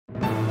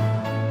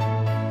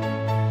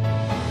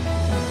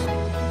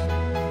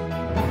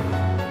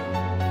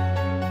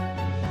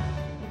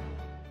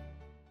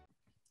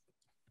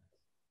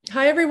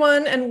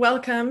everyone, and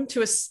welcome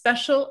to a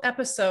special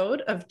episode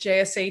of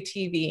JSA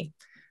TV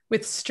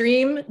with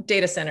Stream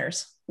Data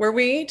Centers, where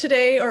we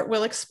today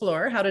will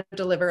explore how to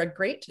deliver a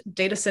great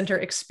data center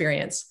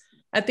experience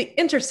at the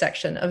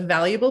intersection of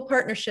valuable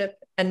partnership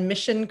and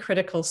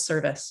mission-critical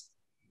service.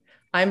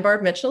 I'm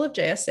Barb Mitchell of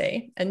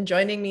JSA, and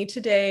joining me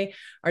today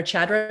are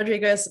Chad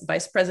Rodriguez,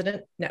 Vice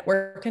President,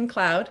 Network and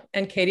Cloud,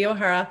 and Katie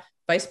O'Hara,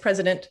 Vice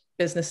President,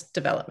 Business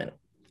Development.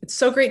 It's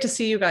so great to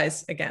see you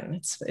guys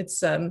again.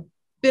 It's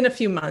been a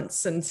few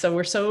months, and so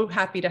we're so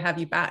happy to have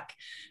you back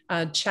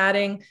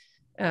chatting.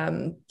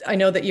 I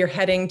know that you're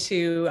heading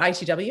to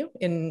ITW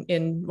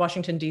in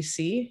Washington,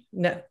 D.C.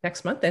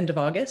 next month, end of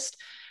August.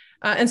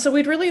 And so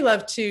we'd really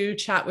love to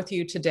chat with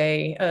you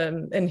today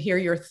and hear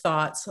your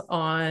thoughts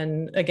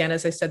on, again,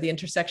 as I said, the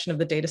intersection of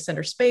the data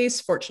center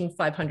space, Fortune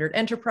 500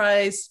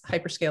 enterprise,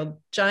 hyperscale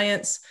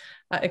giants,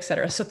 et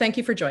cetera. So thank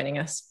you for joining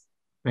us.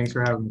 Thanks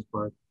for having us,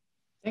 Barb.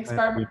 Thanks,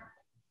 Barb.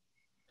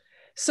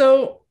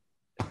 So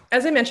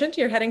as I mentioned,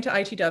 you're heading to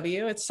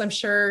ITW. It's, I'm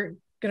sure,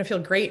 going to feel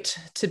great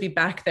to be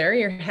back there.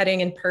 You're heading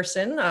in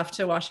person off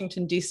to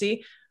Washington,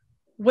 D.C.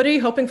 What are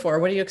you hoping for?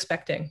 What are you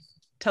expecting?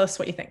 Tell us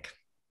what you think.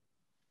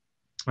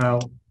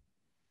 Well,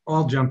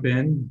 I'll jump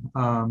in,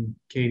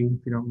 Katie,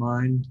 if you don't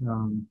mind.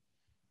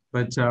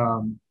 But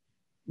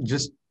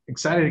just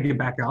excited to get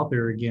back out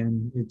there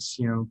again. It's,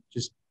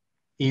 just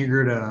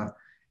eager to,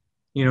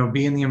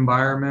 be in the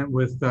environment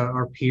with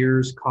our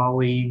peers,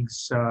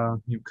 colleagues,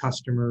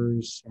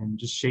 customers, and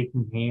just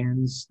shaking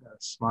hands,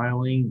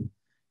 smiling,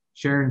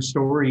 sharing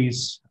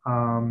stories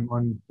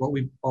on what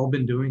we've all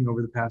been doing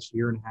over the past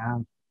year and a half,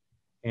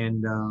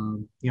 and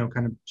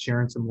kind of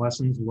sharing some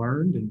lessons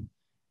learned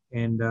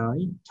and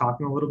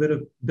talking a little bit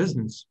of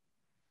business.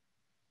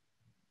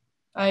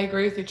 I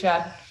agree with you,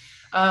 Chad.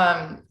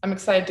 I'm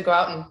excited to go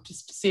out and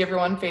just see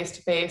everyone face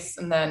to face,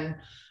 and then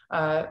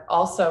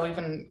also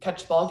even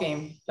catch the ball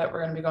game that we're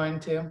going to be going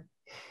to.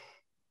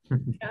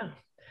 Yeah,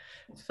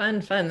 fun.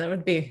 That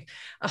would be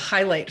a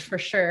highlight for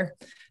sure.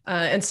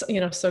 And so,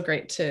 so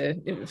great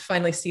to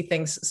finally see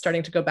things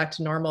starting to go back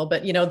to normal.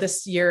 But,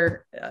 this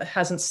year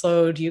hasn't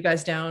slowed you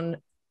guys down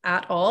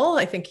at all.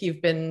 I think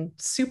you've been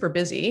super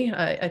busy.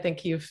 I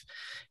think you've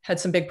had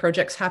some big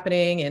projects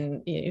happening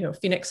in,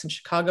 Phoenix and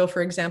Chicago,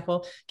 for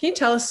example. Can you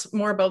tell us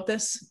more about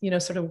this,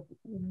 sort of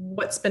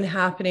what's been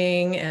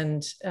happening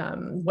and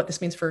what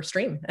this means for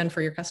Stream and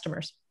for your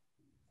customers?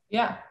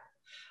 Yeah.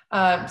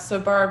 So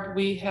Barb,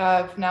 we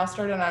have now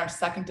started on our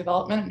second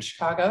development in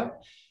Chicago.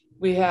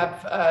 We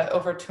have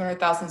over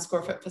 200,000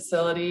 square foot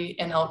facility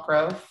in Elk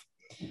Grove.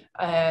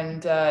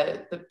 And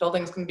the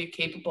building is going to be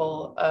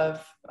capable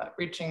of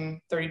reaching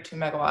 32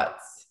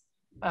 megawatts.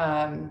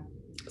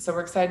 So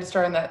we're excited to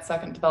start on that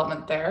second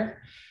development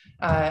there.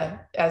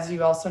 As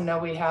you also know,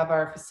 we have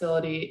our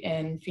facility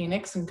in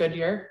Phoenix and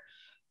Goodyear.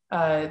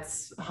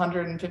 It's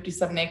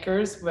 157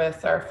 acres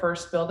with our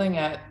first building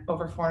at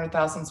over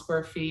 400,000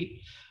 square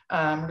feet.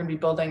 We're going to be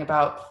building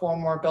about 4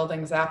 more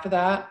buildings after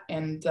that.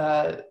 And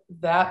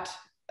that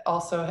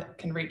also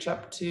can reach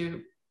up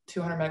to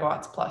 200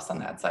 megawatts plus on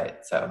that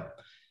site. So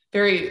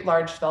very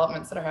large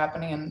developments that are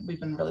happening, and we've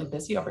been really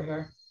busy over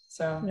here.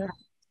 So yeah,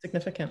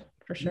 significant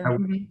for sure.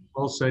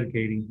 Well said,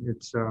 Katie.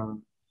 It's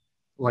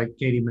like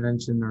Katie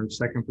mentioned, our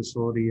second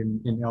facility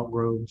in Elk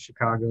Grove,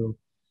 Chicago.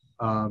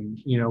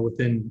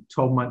 Within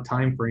 12-month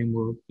time frame,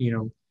 we're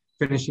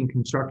finishing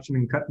construction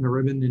and cutting the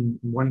ribbon in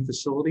one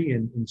facility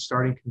and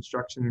starting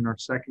construction in our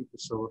second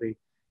facility.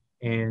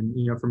 And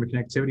from a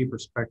connectivity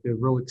perspective,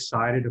 real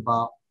excited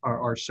about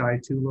our Shy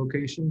 2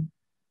 location.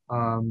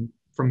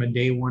 From a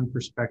day one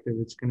perspective,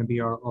 it's going to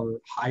be our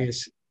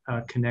highest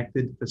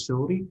connected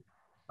facility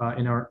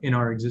in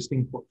our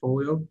existing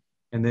portfolio.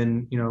 And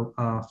then,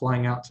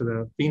 flying out to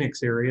the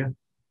Phoenix area,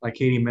 like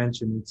Katie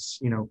mentioned,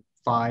 it's,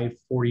 5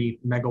 40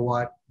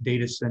 megawatt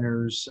data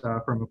centers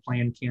from a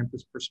planned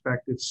campus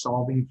perspective,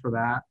 solving for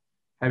that,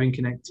 having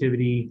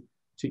connectivity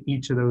to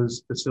each of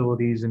those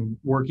facilities and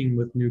working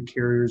with new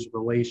carriers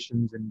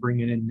relations and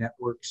bringing in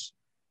networks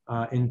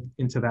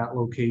into that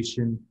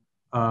location.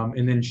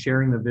 And then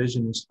sharing the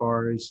vision as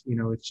far as,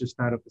 it's just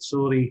not a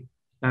facility,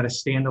 not a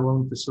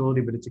standalone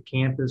facility, but it's a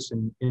campus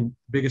and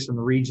biggest in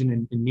the region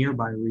and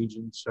nearby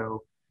region.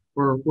 So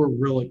we're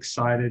real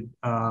excited,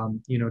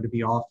 to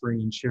be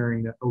offering and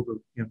sharing that over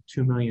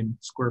 2 million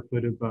square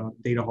foot of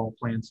data hall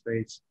plan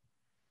space.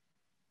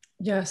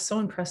 Yeah, so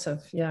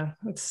impressive. Yeah,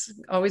 it's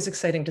always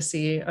exciting to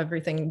see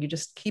everything. You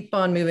just keep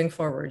on moving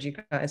forward, you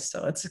guys.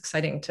 So it's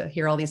exciting to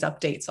hear all these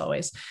updates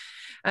always.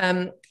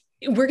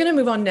 We're going to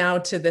move on now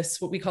to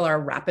this, what we call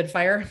our rapid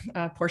fire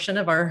portion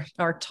of our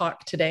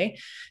talk today.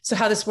 So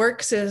how this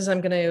works is I'm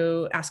going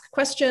to ask a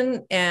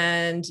question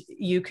and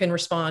you can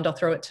respond. I'll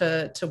throw it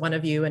to one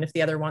of you. And if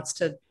the other wants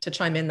to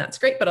chime in, that's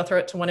great, but I'll throw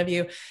it to one of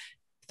you.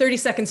 30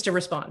 seconds to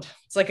respond.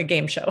 It's like a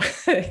game show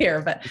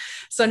here,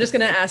 so I'm just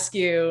going to ask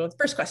you the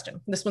first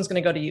question. This one's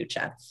going to go to you,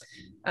 Chad.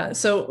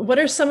 So what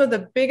are some of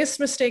the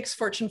biggest mistakes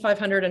Fortune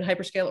 500 and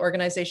hyperscale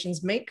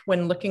organizations make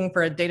when looking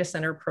for a data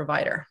center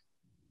provider?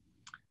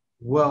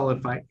 Well,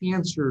 if I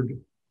answered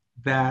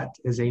that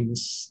as a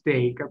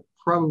mistake, I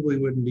probably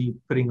wouldn't be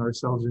putting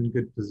ourselves in a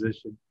good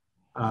position.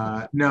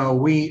 No,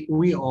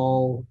 we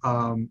all,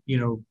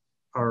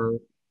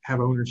 have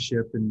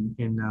ownership in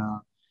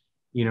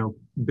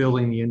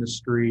building the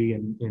industry,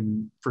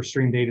 and for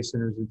Stream Data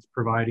Centers, it's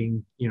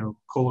providing,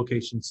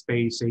 co-location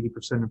space.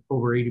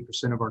 Over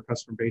 80% of our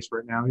customer base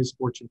right now is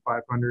Fortune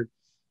 500.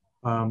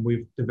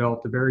 We've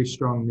developed a very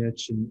strong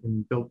niche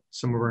and built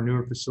some of our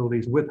newer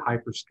facilities with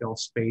hyperscale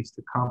space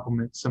to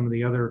complement some of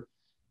the other,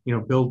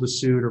 build to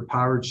suit or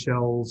powered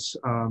shells.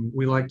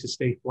 We like to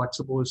stay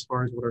flexible as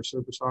far as what our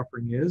service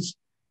offering is.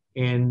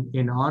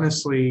 And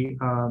honestly,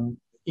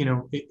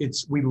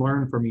 we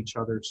learn from each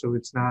other. So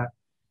it's not,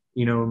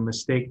 a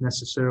mistake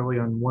necessarily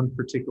on one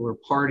particular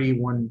party,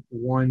 one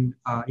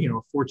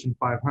Fortune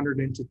 500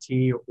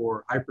 entity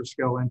or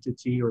hyperscale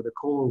entity or the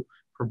colo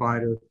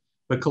provider,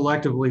 but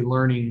collectively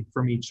learning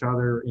from each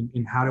other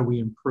in how do we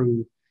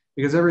improve,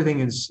 because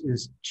everything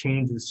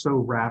changes so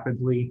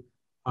rapidly.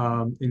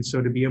 And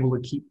so to be able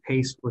to keep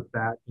pace with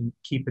that and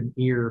keep an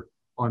ear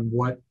on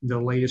what the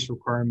latest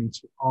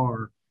requirements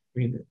are,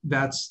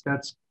 that's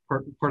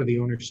part of the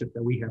ownership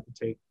that we have to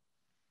take.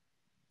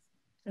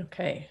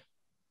 Okay.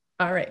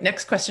 All right.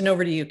 Next question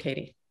over to you,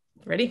 Katie.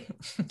 Ready?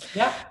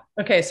 Yeah.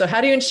 Okay. So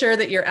how do you ensure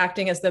that you're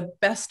acting as the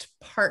best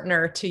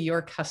partner to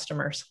your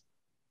customers?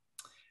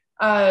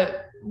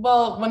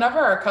 Well, whenever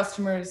our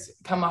customers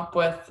come up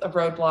with a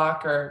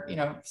roadblock or,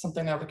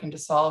 something they're looking to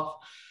solve,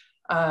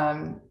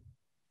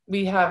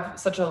 we have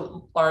such a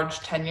large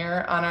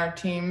tenure on our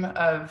team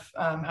of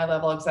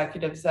high-level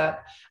executives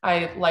that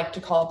I like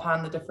to call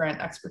upon the different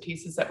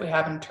expertises that we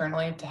have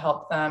internally to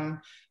help them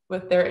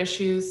with their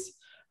issues.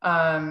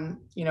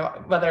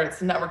 Whether it's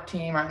the network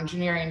team or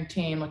engineering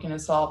team looking to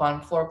solve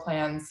on floor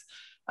plans,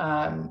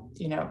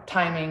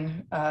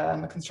 timing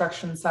on the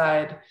construction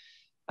side.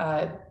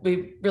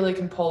 We really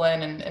can pull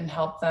in and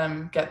help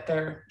them get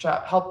their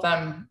job, help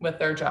them with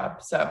their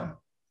job. So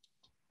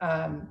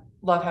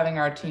love having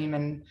our team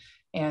and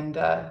in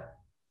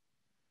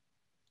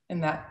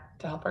that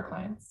to help our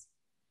clients.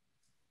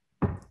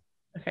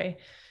 Okay.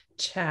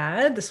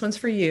 Chad, this one's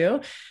for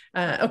you.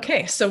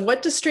 Okay. So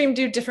what does Stream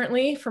do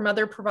differently from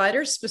other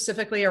providers,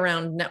 specifically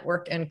around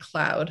network and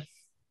cloud?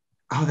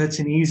 Oh, that's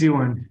an easy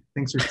one.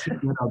 Thanks for teeing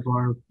it up,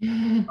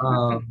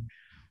 Barb.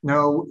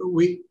 No,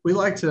 we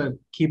like to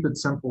keep it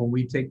simple, and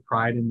we take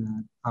pride in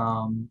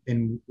that.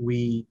 And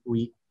we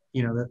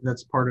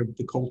that's part of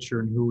the culture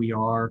and who we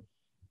are,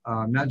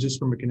 not just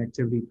from a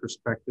connectivity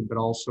perspective, but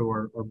also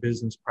our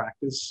business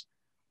practice.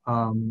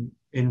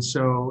 And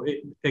so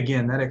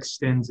again, that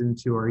extends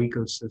into our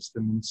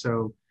ecosystem. And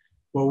so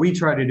what we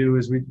try to do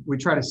is we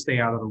try to stay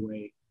out of the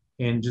way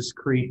and just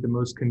create the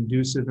most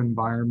conducive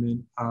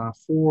environment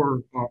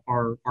for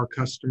our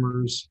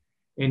customers.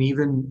 And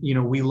even,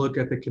 we look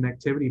at the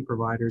connectivity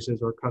providers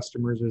as our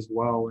customers as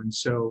well. And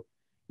so,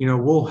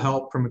 we'll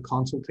help from a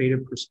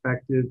consultative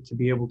perspective to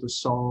be able to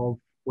solve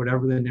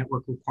whatever the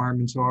network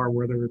requirements are,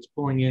 whether it's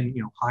pulling in,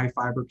 high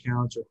fiber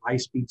counts or high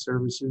speed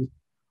services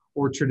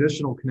or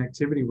traditional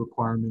connectivity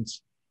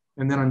requirements.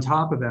 And then on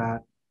top of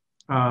that,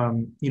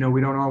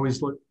 we don't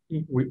always look,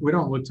 we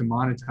don't look to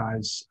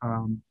monetize,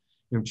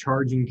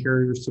 charging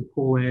carriers to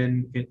pull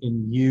in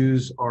and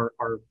use our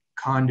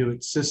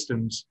conduit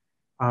systems.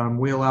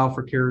 We allow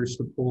for carriers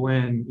to pull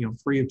in,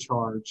 free of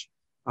charge.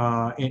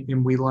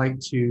 And we like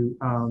to,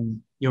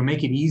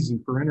 make it easy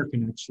for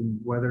interconnection,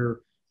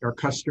 whether our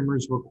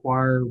customers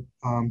require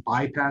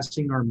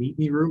bypassing our meet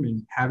me room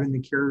and having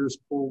the carriers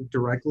pull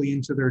directly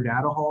into their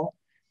data hall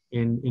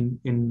and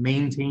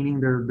maintaining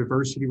their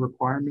diversity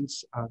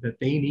requirements that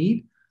they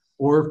need,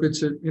 or if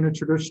it's in a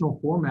traditional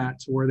format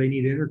to where they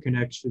need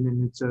interconnection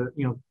and it's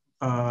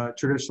a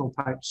traditional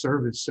type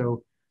service.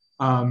 So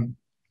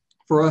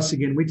for us,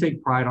 again, we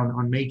take pride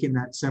on making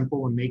that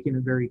simple and making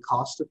it very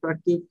cost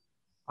effective.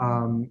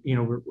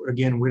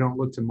 Again, we don't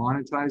look to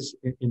monetize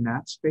in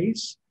that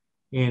space.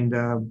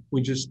 And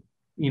we just,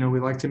 we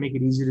like to make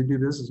it easy to do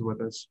business with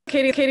us.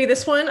 Katie,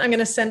 this one I'm going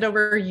to send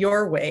over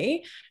your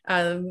way.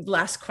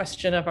 Last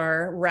question of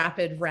our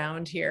rapid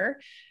round here.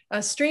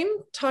 Stream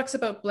talks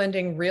about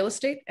blending real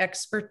estate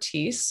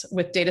expertise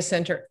with data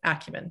center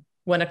acumen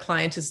when a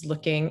client is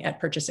looking at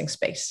purchasing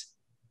space.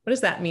 What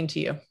does that mean to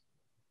you?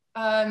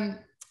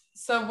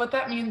 So what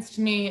that means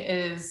to me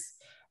is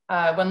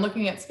when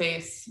looking at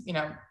space,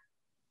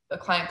 the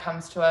client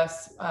comes to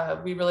us,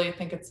 we really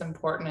think it's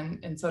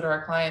important, and so do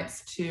our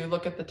clients, to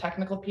look at the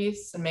technical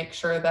piece and make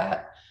sure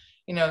that,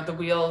 the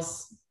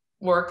wheels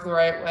work the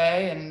right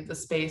way and the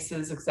space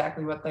is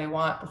exactly what they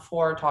want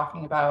before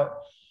talking about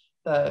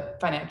the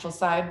financial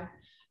side.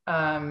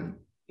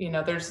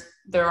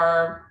 There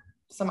are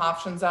some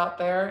options out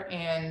there,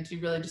 and you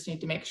really just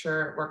need to make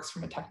sure it works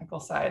from a technical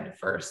side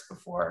first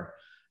before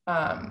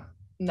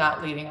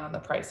not leading on the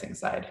pricing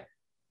side.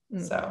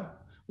 So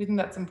we think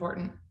that's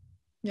important.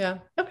 Yeah.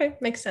 Okay.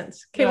 Makes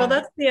sense. Okay. Yeah. Well,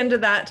 that's the end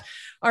of that,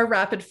 our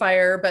rapid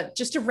fire, but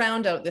just to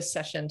round out this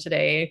session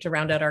today, to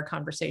round out our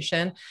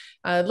conversation,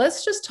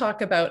 let's just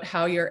talk about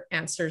how your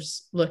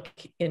answers look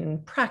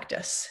in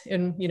practice,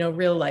 in,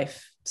 real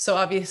life. So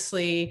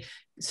obviously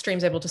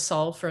Stream's able to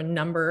solve for a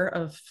number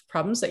of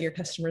problems that your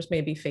customers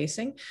may be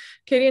facing.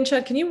 Katie and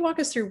Chad, can you walk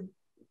us through,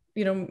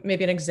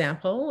 maybe an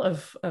example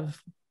of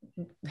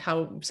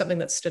how something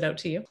that stood out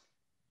to you?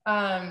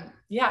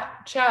 Yeah,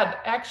 Chad,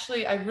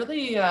 actually, I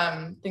really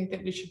think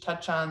that we should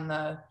touch on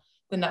the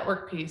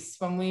network piece.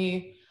 When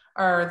we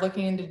are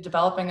looking into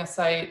developing a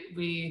site,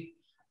 we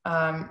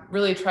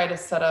really try to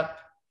set up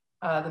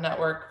the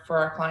network for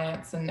our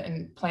clients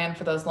and plan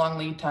for those long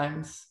lead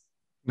times.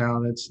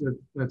 No,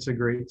 that's a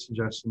great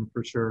suggestion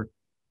for sure.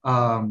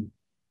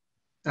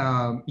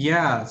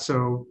 Yeah,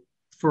 so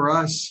for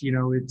us,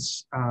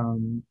 it's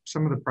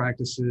some of the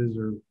practices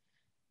or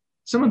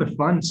some of the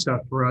fun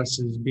stuff for us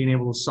is being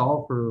able to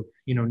solve for,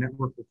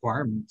 network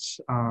requirements.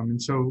 And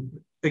so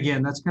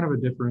again, that's kind of a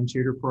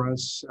differentiator for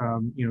us.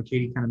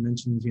 Katie kind of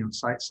mentions,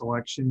 site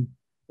selection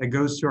that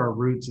goes to our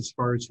roots as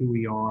far as who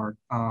we are.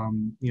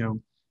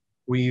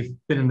 We've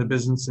been in the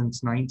business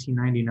since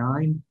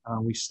 1999.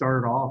 We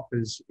started off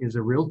as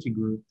a realty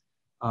group.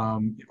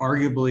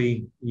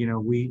 Arguably,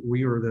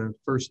 we were the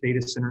first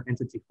data center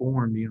entity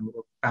formed. The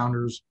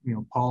founders,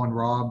 Paul and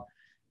Rob,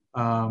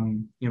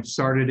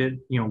 started it,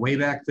 way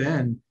back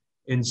then.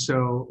 And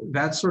so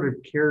that sort of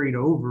carried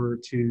over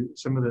to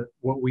some of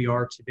what we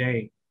are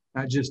today,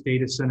 not just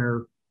data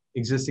center,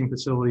 existing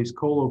facilities,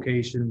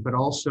 co-location, but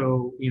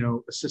also,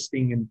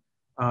 assisting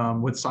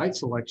in with site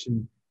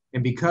selection.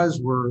 And because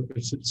we're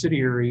a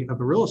subsidiary of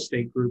a real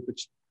estate group,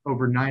 which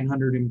over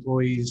 900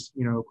 employees,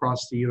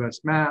 across the U.S.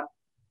 map,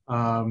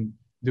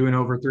 doing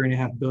over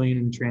 $3.5 billion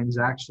in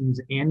transactions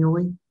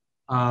annually,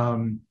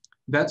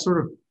 that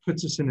sort of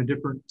puts us in a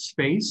different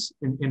space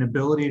and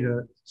ability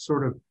to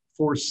sort of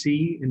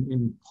foresee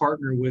and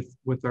partner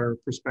with our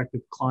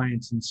prospective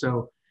clients. And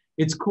so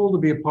it's cool to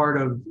be a part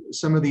of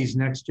some of these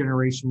next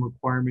generation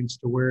requirements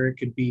to where it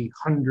could be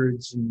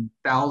hundreds and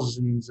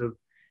thousands of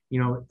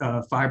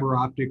fiber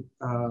optic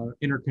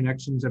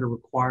interconnections that are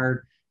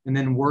required, and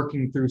then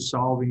working through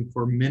solving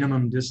for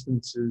minimum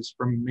distances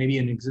from maybe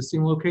an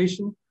existing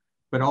location,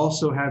 but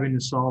also having to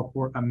solve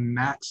for a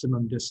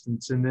maximum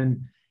distance. And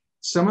then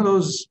some of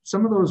those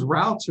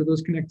routes or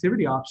those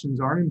connectivity options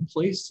aren't in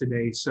place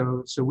today.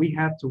 So we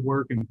have to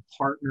work and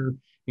partner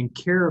and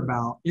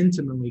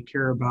intimately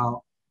care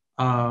about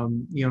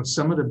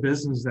some of the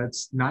business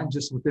that's not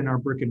just within our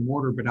brick and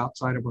mortar, but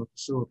outside of our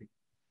facility.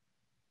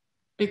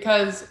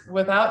 Because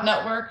without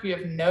network, you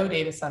have no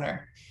data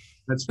center.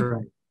 That's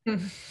right.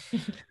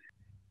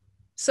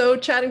 So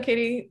Chad and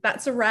Katie,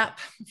 that's a wrap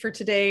for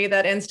today.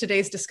 That ends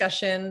today's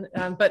discussion,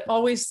 but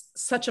always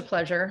such a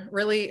pleasure.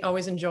 Really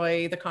always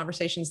enjoy the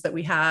conversations that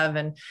we have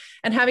and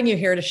having you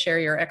here to share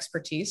your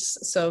expertise.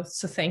 So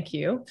thank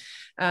you.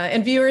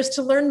 And viewers,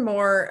 to learn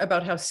more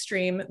about how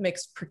Stream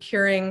makes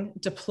procuring,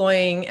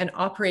 deploying, and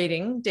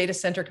operating data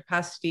center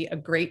capacity a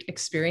great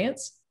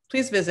experience,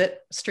 please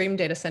visit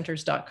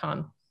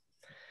streamdatacenters.com.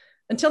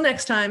 Until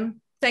next time,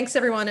 thanks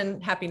everyone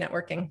and happy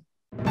networking.